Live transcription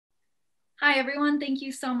Hi, everyone. Thank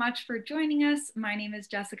you so much for joining us. My name is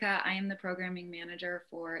Jessica. I am the programming manager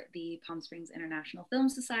for the Palm Springs International Film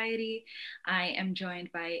Society. I am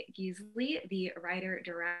joined by Gísli, the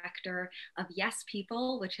writer-director of Yes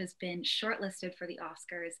People, which has been shortlisted for the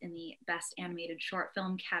Oscars in the Best Animated Short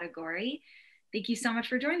Film category. Thank you so much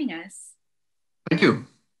for joining us. Thank you.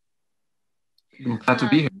 I'm glad to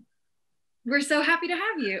be here. We're so happy to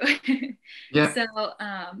have you. Yeah.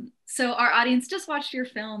 So our audience just watched your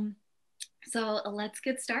film. So let's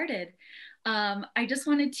get started. I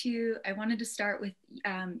wanted to start with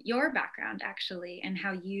your background actually, and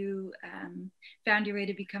how you found your way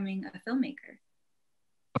to becoming a filmmaker.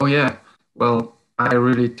 Oh, yeah. Well, I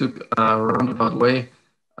really took a roundabout way.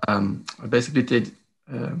 I basically did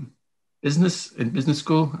business in business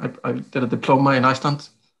school. I did a diploma in Iceland,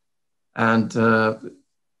 and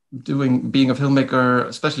being a filmmaker,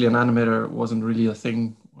 especially an animator, wasn't really a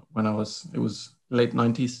thing when it was late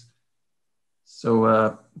 90s.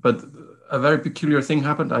 So, but a very peculiar thing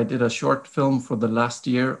happened. I did a short film for the last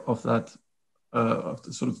year of that, of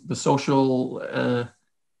the sort of the social,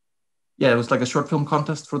 yeah, it was like a short film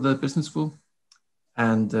contest for the business school.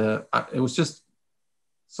 And it was just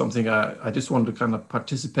something I just wanted to kind of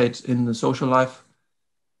participate in the social life.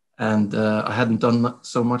 And I hadn't done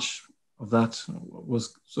so much of that. It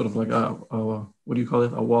was sort of like what do you call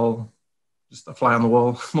it? A wall, just a fly on the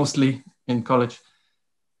wall, mostly in college.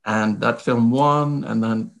 And that film won. And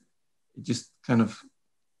then it just kind of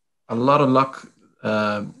a lot of luck.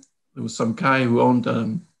 There was some guy who owned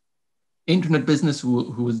internet business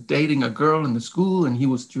who was dating a girl in the school, and he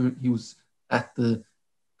was at the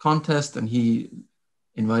contest, and he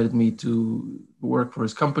invited me to work for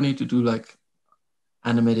his company to do like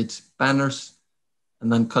animated banners.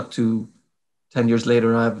 And then cut to 10 years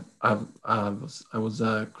later, I was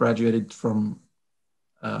graduated from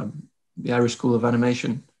the Irish School of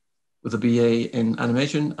Animation with a BA in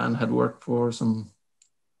animation, and had worked for some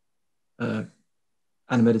uh,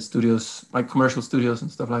 animated studios, like commercial studios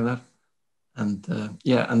and stuff like that. And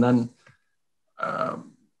yeah, and then uh,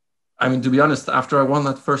 I mean, to be honest, after I won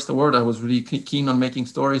that first award, I was really keen on making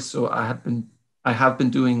stories. So I have been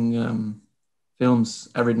doing films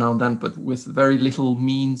every now and then, but with very little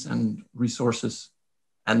means and resources.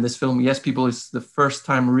 And this film, Yes People, is the first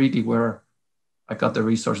time really where I got the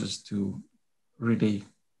resources to really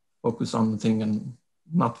focus on the thing and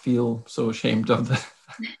not feel so ashamed of the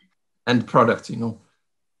end product, you know.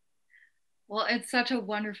 Well, it's such a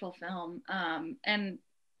wonderful film. And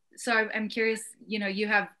so I'm curious, you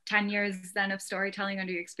have 10 years then of storytelling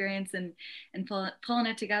under your experience and pulling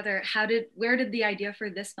it together. Where did the idea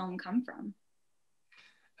for this film come from?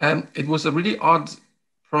 And it was a really odd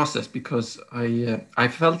process because I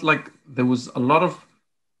felt like there was a lot of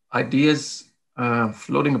ideas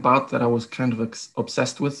floating about that I was kind of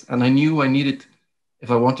obsessed with, and I knew I needed, if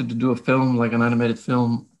I wanted to do a film like an animated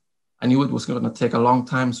film, I knew it was going to take a long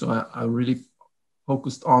time. So I really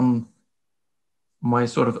focused on my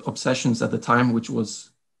sort of obsessions at the time, which was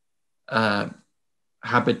uh,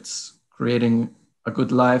 habits, creating a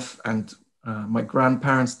good life, and my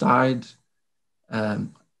grandparents died.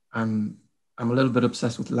 Um, I'm I'm a little bit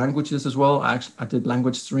obsessed with languages as well. I did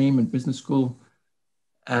language stream in business school,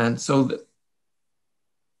 and so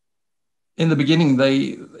in the beginning,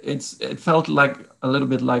 it felt like a little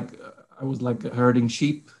bit like I was like herding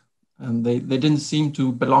sheep, and they didn't seem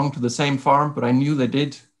to belong to the same farm, but I knew they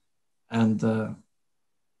did, and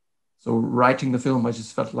so writing the film, I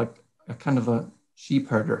just felt like a kind of a sheep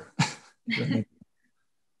herder.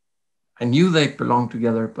 I knew they belonged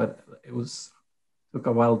together, but it was took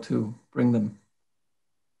a while to bring them.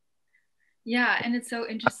 Yeah, and it's so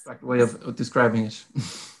interesting. Abstract way of describing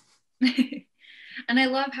it. And I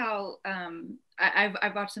love how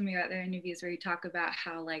I've watched some of your other interviews where you talk about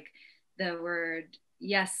how like the word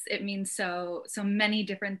yes, it means so many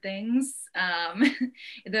different things. And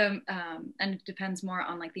it depends more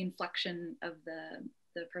on like the inflection of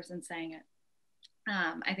the person saying it.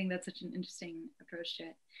 I think that's such an interesting approach to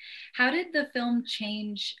it. How did the film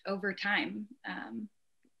change over time?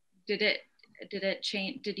 Did it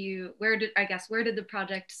change? Did you where did the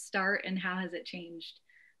project start, and how has it changed?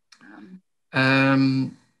 Um,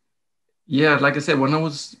 um, yeah, like I said, when I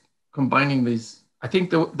was combining these, I think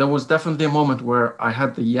there was definitely a moment where I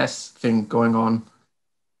had the yes thing going on,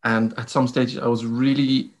 and at some stage I was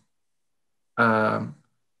really um,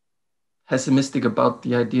 pessimistic about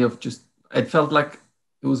the idea of just. It felt like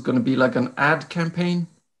it was going to be like an ad campaign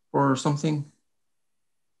or something,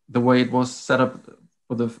 the way it was set up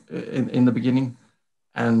for in the beginning,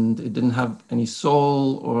 and it didn't have any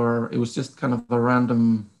soul, or it was just kind of a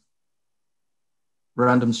random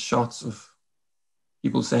shots of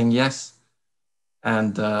people saying yes.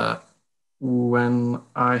 And when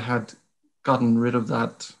I had gotten rid of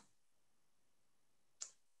that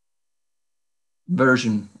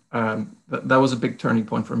version, that was a big turning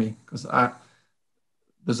point for me, because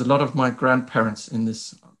there's a lot of my grandparents in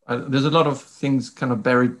this. There's a lot of things kind of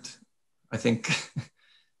buried, I think.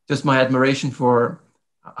 Just my admiration for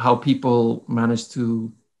how people manage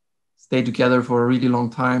to stay together for a really long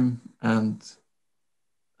time. And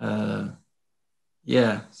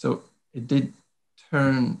yeah, so it did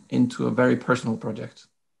turn into a very personal project.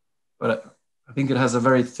 But I think it has a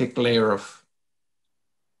very thick layer of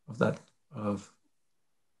that, of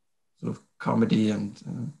sort of comedy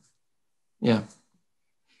and yeah.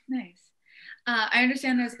 Nice. I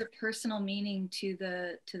understand there's a personal meaning to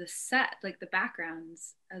the set, like the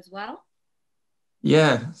backgrounds as well.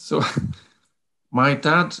 Yeah, so my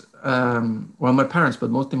dad, well, my parents, but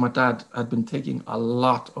mostly my dad, had been taking a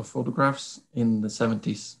lot of photographs in the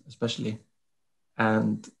 70s, especially.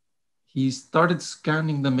 And he started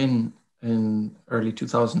scanning them in early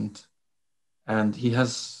 2000. And he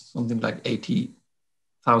has something like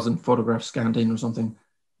 80,000 photographs scanned in or something.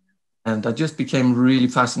 And I just became really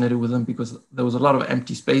fascinated with them because there was a lot of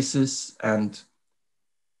empty spaces. And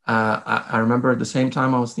I remember at the same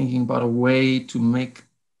time I was thinking about a way to make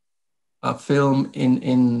a film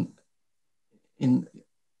in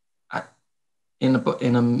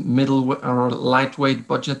in a middle or a lightweight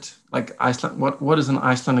budget, like Iceland. What does an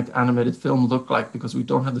Icelandic animated film look like? Because we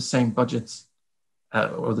don't have the same budgets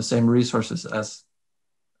or the same resources as,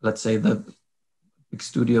 let's say, the big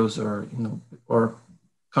studios, or or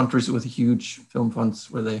countries with huge film funds,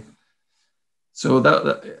 where they. So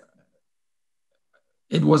that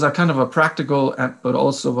it was a kind of a practical, but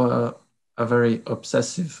also a very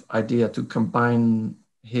obsessive idea to combine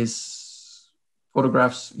his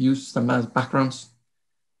photographs, use them as backgrounds,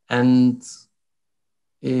 and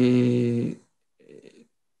it,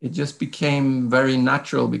 it just became very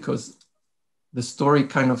natural because the story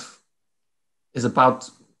kind of is about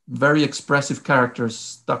very expressive characters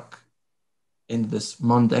stuck in this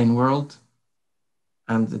mundane world,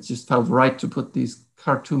 and it just felt right to put these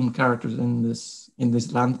cartoon characters in this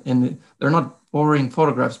land. And they're not boring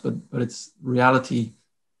photographs, but it's reality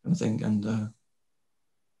kind of thing. And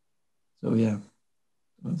so yeah,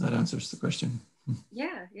 well, that answers the question.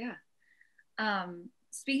 Yeah, yeah.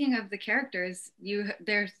 Speaking of the characters,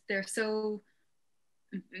 they're so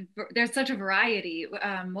there's such a variety.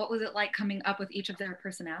 What was it like coming up with each of their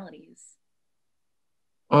personalities?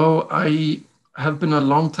 Oh, I have been a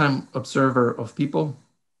long time observer of people,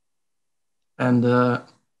 and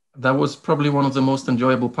that was probably one of the most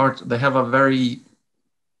enjoyable parts. They have a very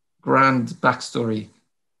grand backstory,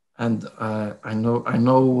 and I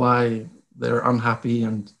know why they're unhappy,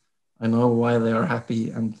 and I know why they are happy,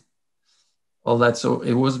 and all that. So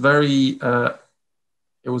it was a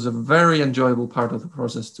very enjoyable part of the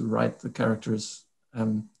process to write the characters,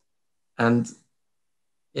 and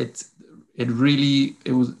it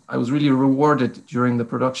I was really rewarded during the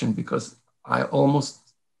production, because I almost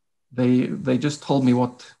they just told me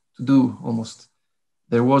what to do almost.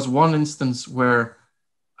 There was one instance where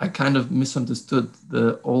I kind of misunderstood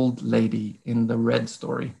the old lady in the red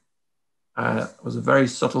story. It was a very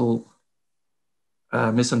subtle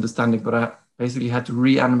misunderstanding, but I basically had to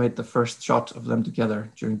reanimate the first shot of them together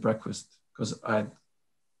during breakfast because I'd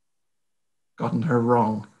gotten her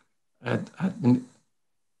wrong. I'd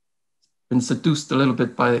been seduced a little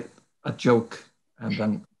bit by a joke, and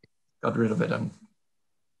then got rid of it and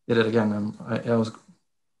did it again. And I was,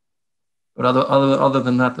 but other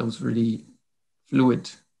than that, it was really fluid.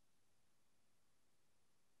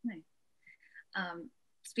 Nice.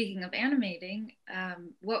 Speaking of animating,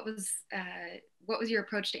 what was your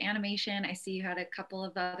approach to animation? I see you had a couple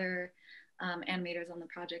of other animators on the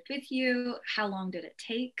project with you. How long did it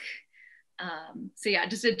take? So yeah,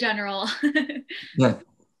 just a general. Yeah.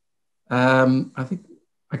 I think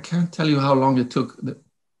I can't tell you how long it took.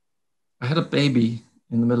 I had a baby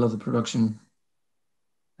in the middle of the production,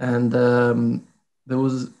 and there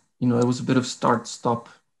was, it was a bit of start stop,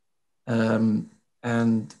 and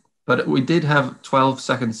but we did have 12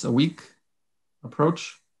 seconds a week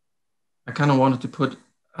approach. I kind of wanted to put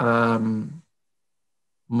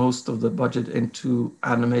most of the budget into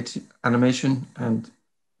animation, and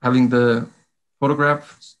having the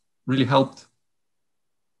photographs really helped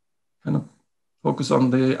kind of focus on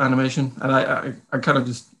the animation. And I kind of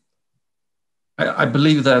just I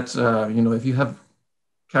believe that if you have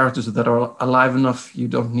characters that are alive enough, you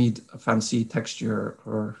don't need a fancy texture,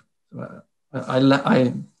 or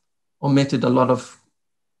I omitted a lot of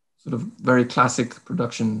sort of very classic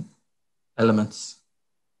production elements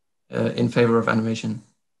in favor of animation.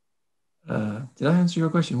 Did I answer your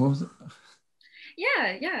question? What was it?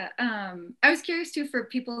 Yeah, yeah. I was curious too, for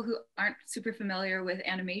people who aren't super familiar with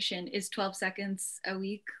animation, is 12 seconds a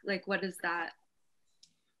week? Like, what is that?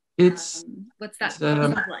 It's What's that it's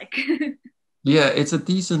process like? yeah, it's a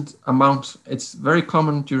decent amount. It's very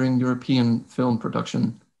common during European film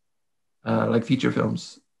production, like feature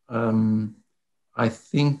films. Um, I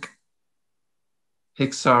think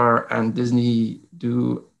Pixar and Disney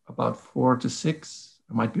do about 4 to 6.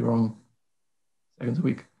 I might be wrong, seconds a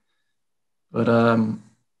week. But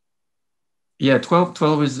yeah,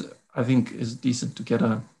 12 is, I think, is decent to get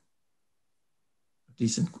a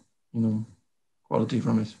decent, you know, quality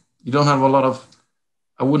from it. You don't have a lot of.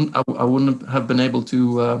 I wouldn't have been able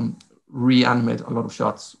to reanimate a lot of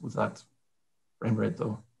shots with that frame rate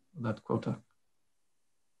though, that quota.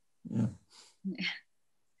 Yeah.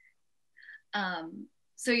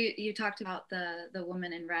 So you talked about the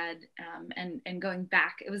woman in red, and going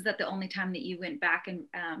back. Was that the only time that you went back and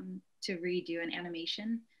to redo an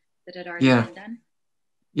animation that had already Yeah. been done?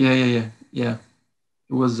 Yeah.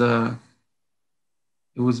 It was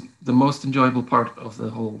it was the most enjoyable part of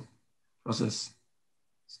the whole process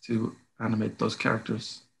to animate those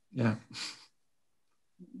characters. Yeah.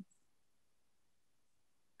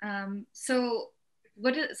 So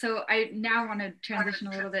so I now want to transition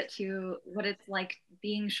a little bit to what it's like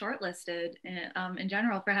being shortlisted in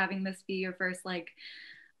general, for having this be your first, like,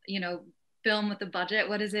 you know, film with a budget.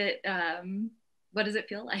 What does it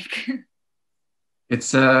feel like?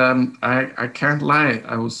 It's I can't lie.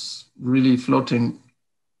 I was really floating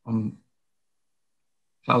on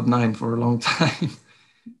cloud 9 for a long time.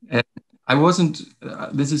 And I wasn't,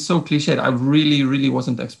 this is so cliched. I really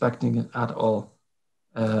wasn't expecting it at all.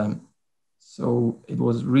 Um, so it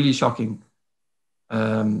was really shocking.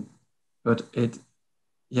 Um, but it's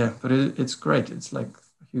great. It's like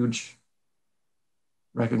a huge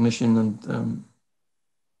recognition and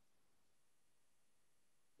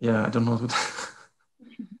yeah, I don't know what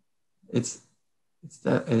it's it's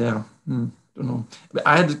that yeah, don't know. But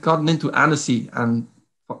I had gotten into Annecy and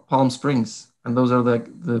Palm Springs, and those are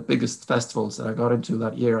the biggest festivals that I got into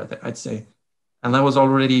that year. I'd say, and that was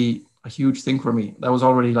already a huge thing for me. That was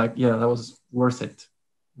already like, yeah, that was worth it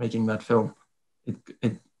making that film.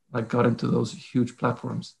 It like got into those huge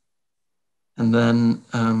platforms, and then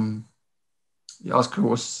the Oscar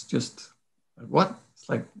was just like, what?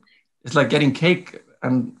 It's like getting cake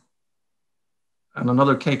and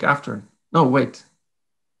another cake after. No, wait.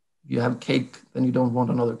 You have cake, then you don't want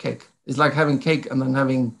another cake. It's like having cake and then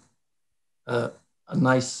having a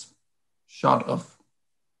nice shot of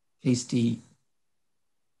tasty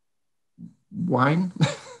wine.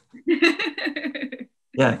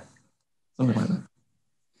 Yeah, something like that.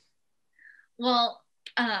 Well,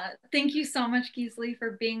 thank you so much, Gísli,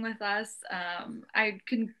 for being with us. I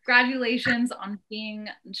congratulations on being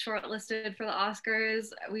shortlisted for the Oscars.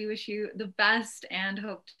 We wish you the best and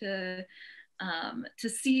hope to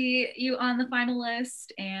see you on the final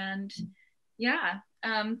list. And yeah,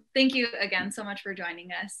 thank you again so much for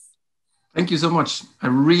joining us. Thank you so much. I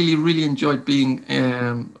really enjoyed being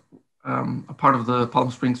a part of the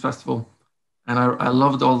Palm Springs Festival. And I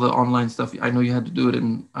loved all the online stuff. I know you had to do it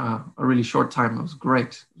in a really short time. It was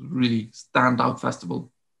great. It was a really standout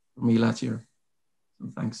festival for me last year.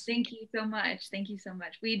 So thanks. Thank you so much. Thank you so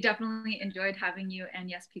much. We definitely enjoyed having you and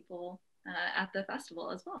Yes People at the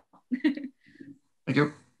festival as well. Thank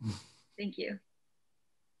you. Thank you.